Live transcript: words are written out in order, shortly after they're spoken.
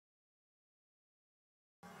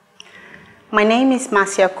My name is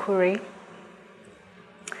Marcia Kure.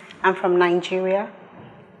 I'm from Nigeria.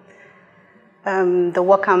 The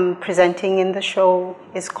work I'm presenting in the show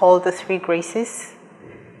is called The Three Graces.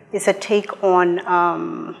 It's a take on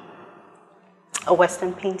a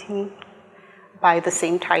Western painting by the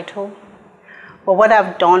same title. But what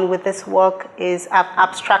I've done with this work is I've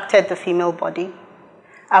abstracted the female body.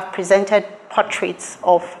 I've presented portraits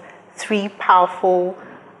of three powerful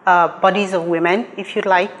bodies of women, if you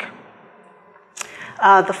like.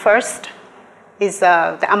 The first is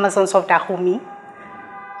the Amazons of Dahomey.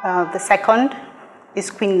 The second is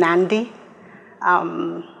Queen Nandi.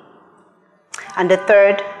 And the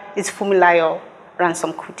third is Fumilayo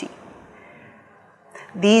Ransom Kuti.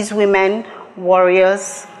 These women,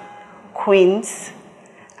 warriors, queens,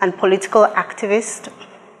 and political activists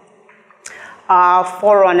are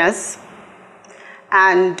forerunners.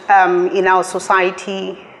 And in our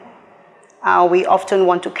society, we often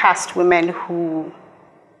want to cast women who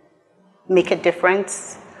make a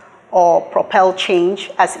difference or propel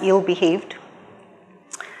change as ill-behaved.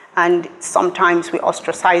 And sometimes we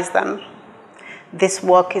ostracize them. This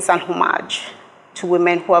work is an homage to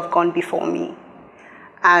women who have gone before me.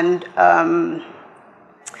 And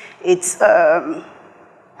it's an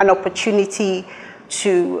opportunity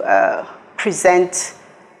to present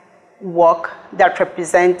work that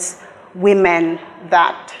represents women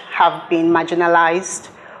that have been marginalized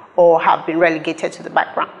or have been relegated to the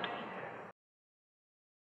background.